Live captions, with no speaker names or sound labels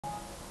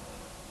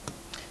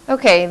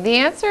Okay, the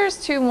answers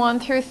to 1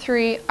 through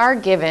 3 are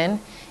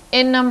given.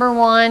 In number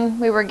 1,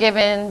 we were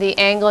given the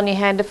angle and you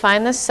had to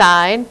find the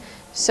side.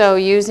 So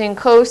using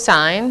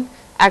cosine,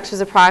 x was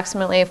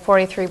approximately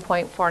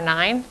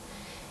 43.49.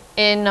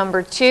 In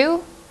number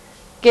 2,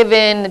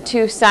 given the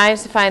two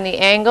sides to find the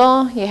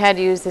angle, you had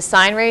to use the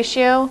sine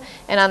ratio.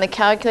 And on the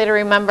calculator,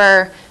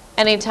 remember,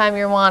 anytime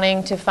you're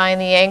wanting to find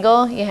the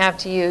angle, you have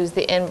to use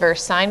the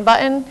inverse sine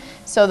button.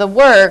 So the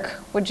work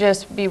would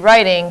just be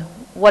writing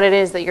what it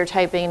is that you're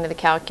typing into the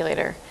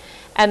calculator.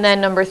 And then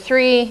number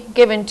 3,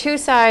 given two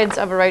sides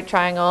of a right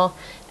triangle,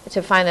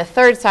 to find the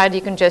third side,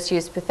 you can just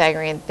use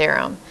Pythagorean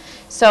theorem.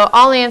 So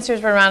all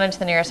answers were rounded to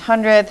the nearest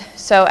hundredth,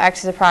 so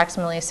x is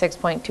approximately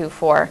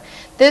 6.24.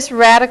 This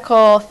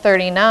radical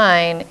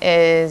 39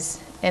 is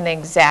an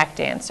exact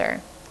answer.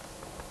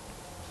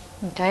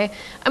 Okay,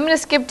 I'm going to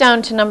skip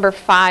down to number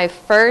 5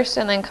 first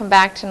and then come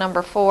back to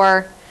number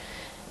 4.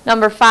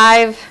 Number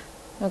 5,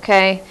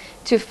 okay,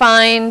 to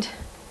find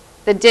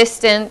the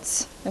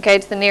distance, okay,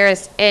 to the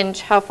nearest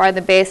inch, how far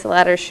the base of the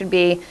ladder should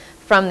be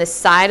from the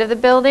side of the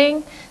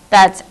building,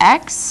 that's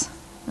x,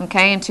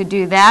 okay, and to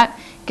do that,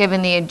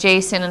 given the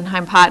adjacent and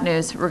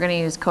hypotenuse, we're going to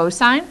use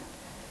cosine,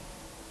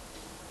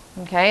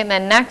 okay, and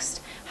then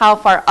next, how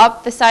far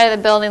up the side of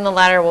the building the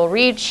ladder will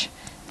reach,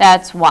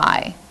 that's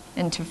y,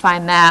 and to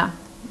find that,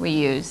 we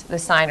use the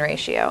sine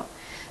ratio.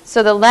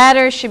 So the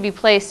ladder should be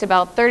placed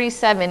about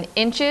 37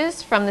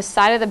 inches from the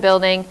side of the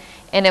building,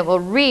 and it will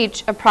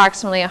reach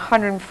approximately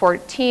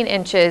 114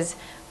 inches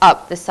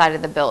up the side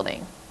of the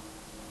building.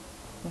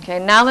 Okay,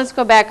 now let's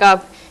go back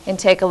up and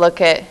take a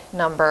look at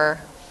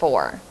number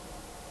 4.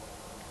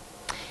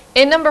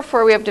 In number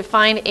 4, we have to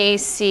find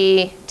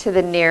AC to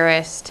the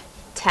nearest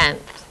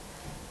tenth.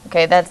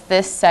 Okay, that's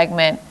this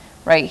segment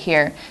right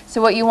here. So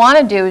what you want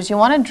to do is you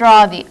want to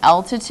draw the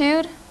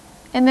altitude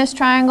in this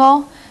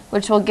triangle,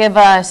 which will give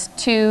us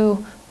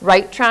two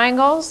right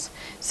triangles.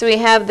 So we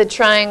have the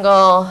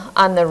triangle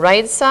on the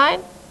right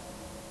side.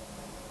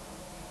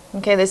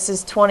 Okay, this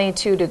is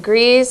 22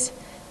 degrees.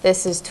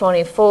 This is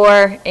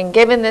 24. And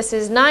given this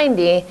is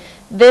 90,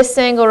 this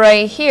angle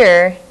right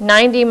here,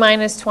 90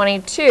 minus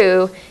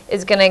 22,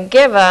 is going to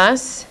give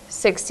us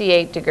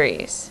 68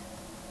 degrees.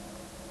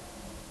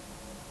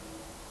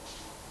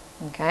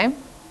 Okay?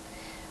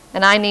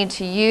 And I need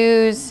to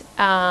use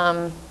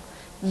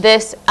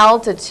this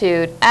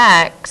altitude,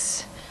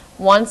 x.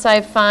 Once I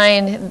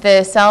find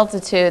this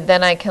altitude,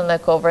 then I can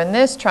look over in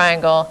this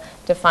triangle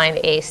to find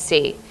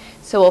AC.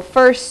 So we'll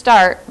first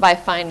start by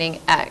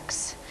finding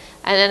x.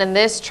 And then in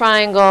this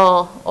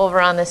triangle over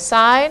on the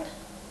side,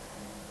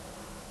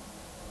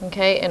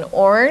 okay, in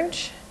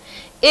orange,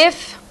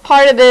 if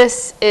part of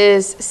this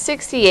is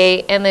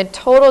 68 and the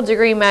total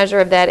degree measure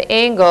of that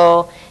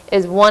angle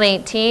is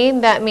 118,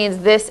 that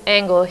means this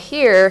angle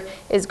here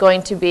is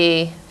going to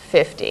be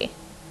 50.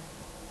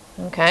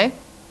 Okay?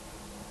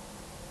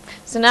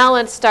 So now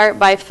let's start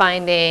by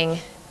finding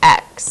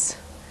x.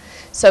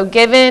 So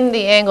given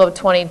the angle of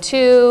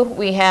 22,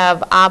 we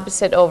have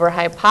opposite over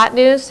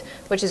hypotenuse,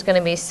 which is going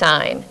to be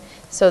sine.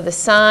 So the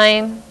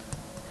sine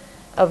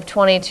of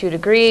 22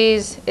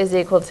 degrees is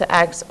equal to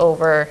x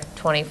over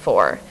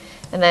 24.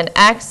 And then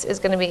x is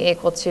going to be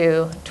equal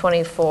to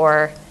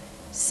 24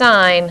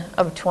 sine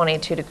of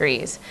 22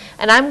 degrees.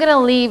 And I'm going to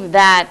leave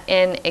that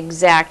in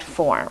exact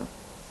form.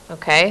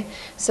 Okay,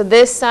 so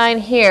this sine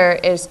here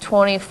is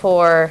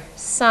 24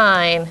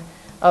 sine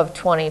of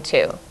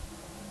 22.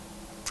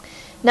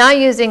 Now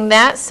using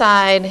that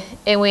side,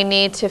 and we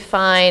need to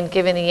find,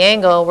 given the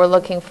angle, we're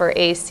looking for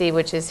AC,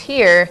 which is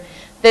here.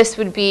 This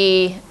would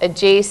be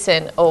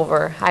adjacent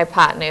over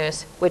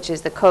hypotenuse, which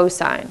is the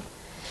cosine.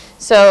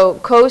 So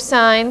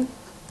cosine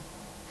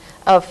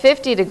of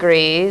 50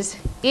 degrees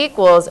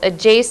equals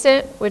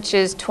adjacent, which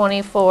is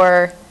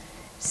 24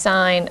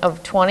 sine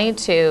of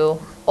 22,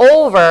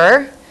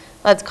 over,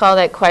 let's call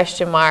that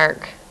question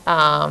mark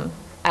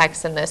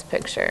x in this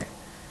picture.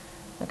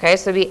 Okay,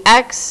 so it'd be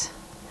x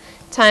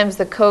times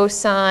the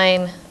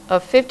cosine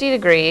of 50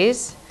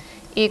 degrees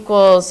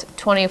equals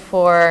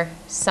 24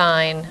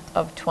 sine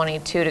of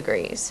 22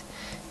 degrees.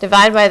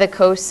 Divide by the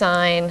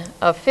cosine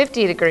of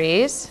 50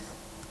 degrees.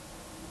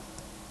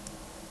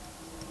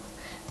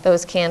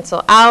 Those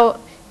cancel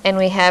out, and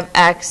we have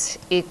x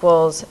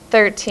equals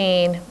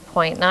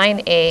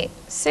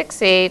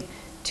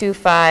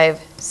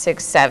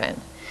 13.98682567.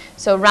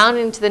 So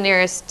rounding to the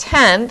nearest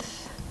tenth,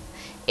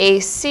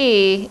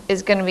 AC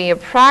is going to be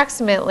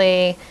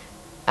approximately,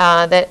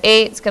 that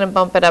 8 is going to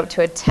bump it up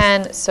to a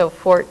 10, so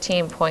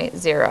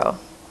 14.0.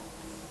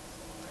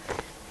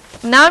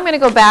 Now I'm going to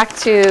go back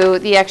to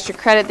the extra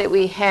credit that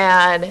we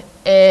had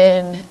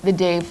in the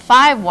day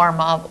 5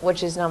 warm-up,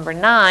 which is number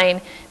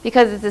 9,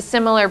 because it's a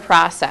similar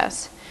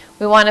process.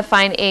 We want to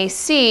find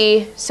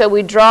AC, so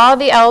we draw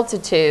the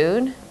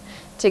altitude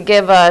to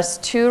give us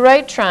two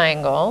right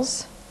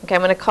triangles. Okay,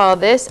 I'm going to call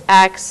this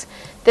x,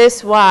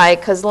 this y,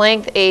 because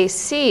length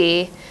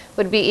AC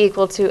would be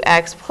equal to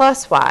x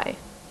plus y.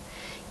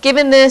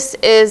 Given this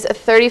is a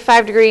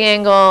 35-degree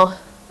angle,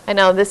 I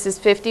know this is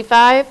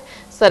 55,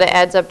 so that it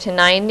adds up to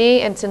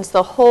 90, and since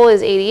the whole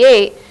is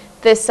 88,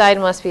 this side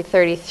must be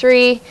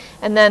 33,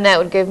 and then that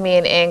would give me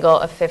an angle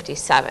of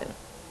 57.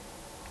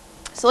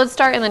 So let's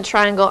start in the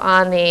triangle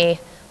on the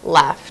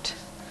left.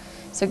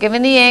 So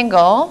given the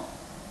angle,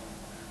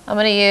 I'm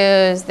going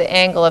to use the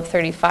angle of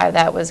 35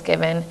 that was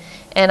given.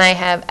 And I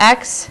have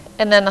x,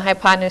 and then the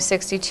hypotenuse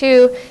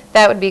 62,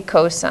 that would be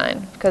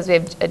cosine, because we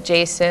have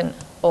adjacent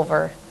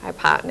over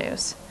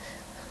hypotenuse.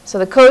 So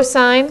the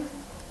cosine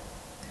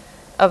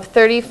of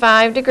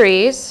 35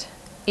 degrees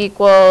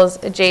equals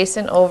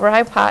adjacent over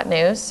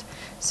hypotenuse.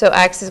 So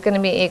x is going to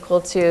be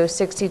equal to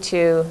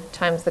 62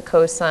 times the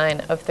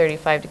cosine of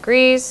 35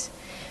 degrees,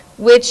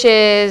 which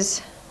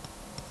is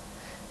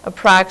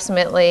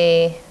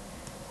approximately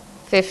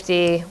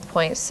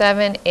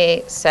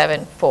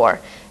 50.7874.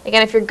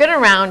 Again, if you're good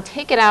around,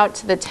 take it out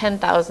to the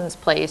 10,000s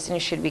place and you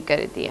should be good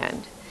at the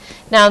end.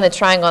 Now in the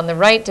triangle on the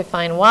right,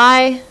 define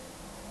y.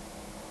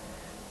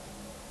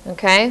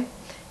 Okay.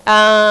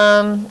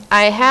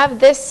 I have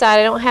this side,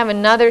 I don't have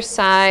another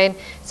side,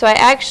 so I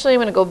actually am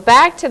going to go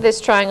back to this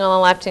triangle on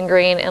the left in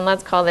green, and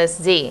let's call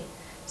this z,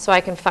 so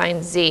I can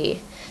find z.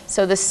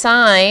 So the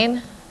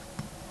sine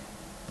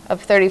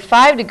of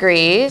 35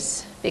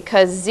 degrees,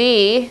 because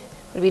z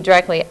would be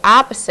directly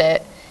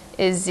opposite,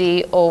 is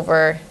z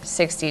over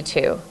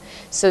 62.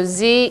 So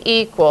z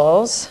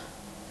equals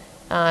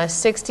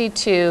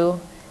 62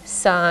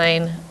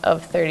 sine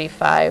of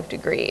 35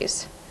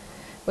 degrees,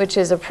 which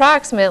is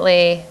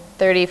approximately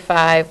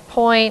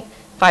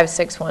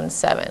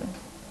 35.5617.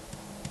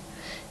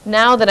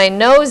 Now that I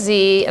know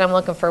z and I'm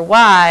looking for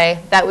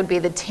y, that would be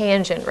the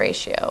tangent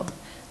ratio.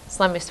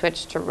 So let me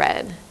switch to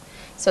red.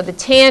 So the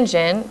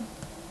tangent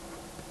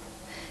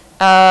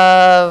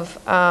of,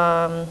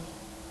 I'll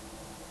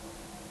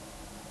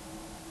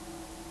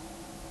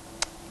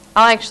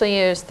actually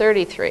use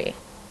 33, because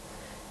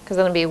it's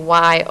going to be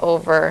y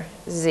over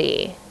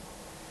z.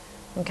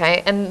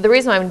 Okay, and the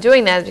reason why I'm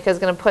doing that is because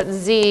I'm going to put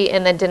z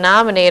in the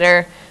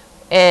denominator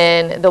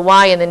and the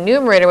y in the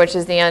numerator, which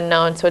is the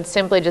unknown, so it's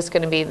simply just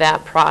going to be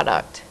that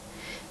product.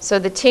 So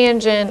the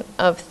tangent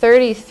of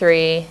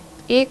 33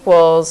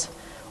 equals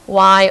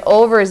y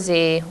over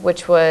z,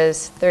 which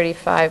was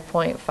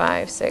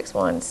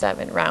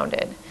 35.5617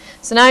 rounded.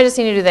 So now I just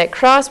need to do that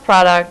cross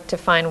product to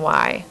find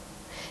y.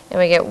 And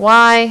we get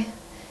y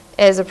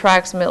is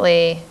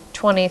approximately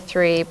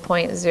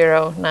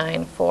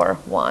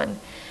 23.0941.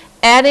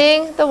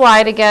 Adding the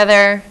y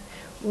together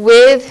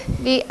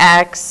with the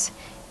x,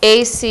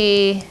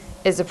 AC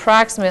is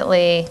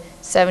approximately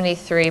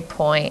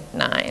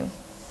 73.9.